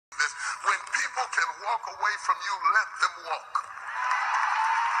walk away from you, let them walk.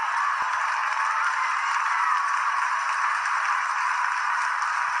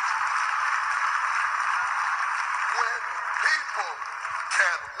 When people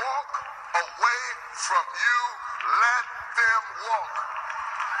can walk away from you, let them walk.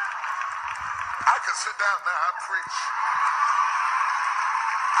 I can sit down now, I preach.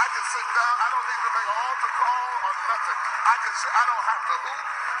 I can sit down, I don't need to make an altar call or nothing. I can sit, I don't have to hoop,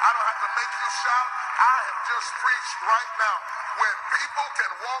 I don't have to make you shout. I have just preached right now. When people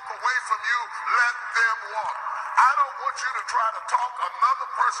can walk away from you, let them walk. I don't want you to try to talk another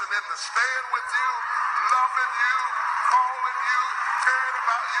person into staying with you, loving you, calling you, caring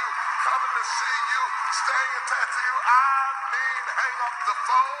about you, coming to see you, staying attached to you. I mean, hang up the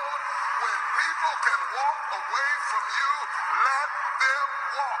phone. When people can walk away from you, let them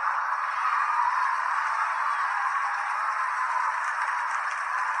walk.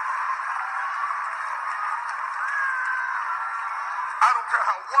 I don't care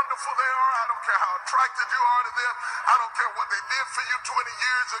how wonderful they are. I don't care how attracted you are to them. I don't care what they did for you 20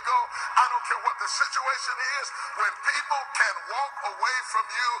 years ago. I don't care what the situation is. When people can walk away from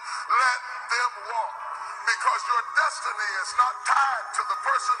you, let them walk. Because your destiny is not tied to the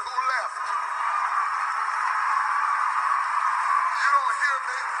person who left. You don't hear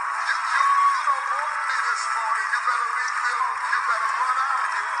me? You don't want me this morning. You better leave me alone. You better run out of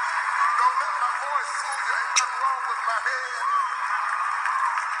here. Don't let my voice fool you. Ain't nothing wrong with my head.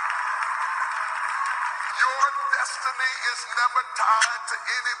 Your destiny is never tied to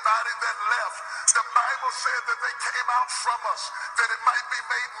anybody that left. The Bible said that they came out from us, that it might be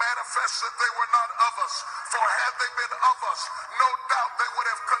made manifest that they were not of us. For had they been of us, no doubt they would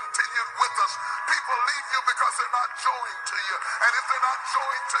have continued with us. People leave you because they're not joined to you. And if they're not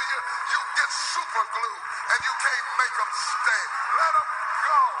joined to you, you get super glue and you can't make them stay. Let them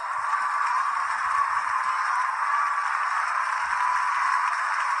go.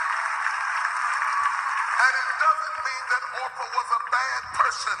 And it doesn't mean that Orpah was a bad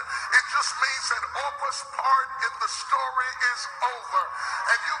person. It just means that Orpah's part in the story is over.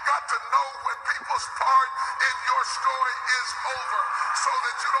 And you got to know when people's part in your story is over so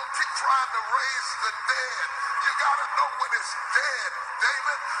that you don't keep trying to raise the dead. You got to know when it's dead.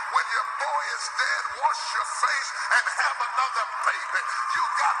 David, when your boy is dead, wash your face and have another baby. You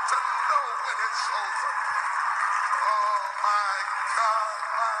got to know when it's over. Oh, my God,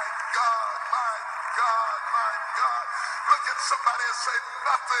 my God, my God, my God. Look at somebody and say,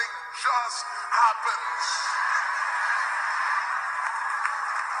 nothing just happens.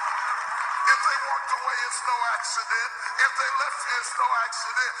 If they walked away, it's no accident. If they left you, it's no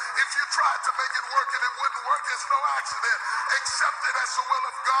accident. If you tried to make it work and it wouldn't work, it's no accident. Accept it as the will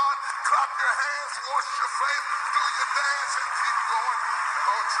of God. Clap your hands, wash your face, do your dance, and keep going.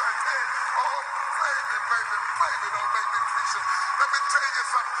 Oh, church, hey, oh, baby, don't make me preach it. Let me tell you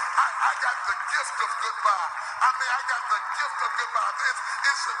something. I got the gift of goodbye. I got the gift of goodbye.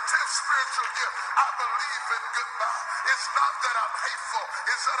 It's a spiritual gift. I believe in goodbye. It's not that I'm hateful.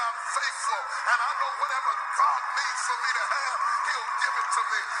 It's that I'm faithful. And I know whatever God needs for me to have, he'll give it to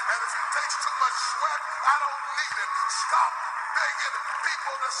me. And if it takes too much sweat, I don't need it. Stop begging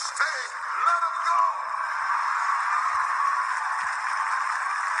people to stay.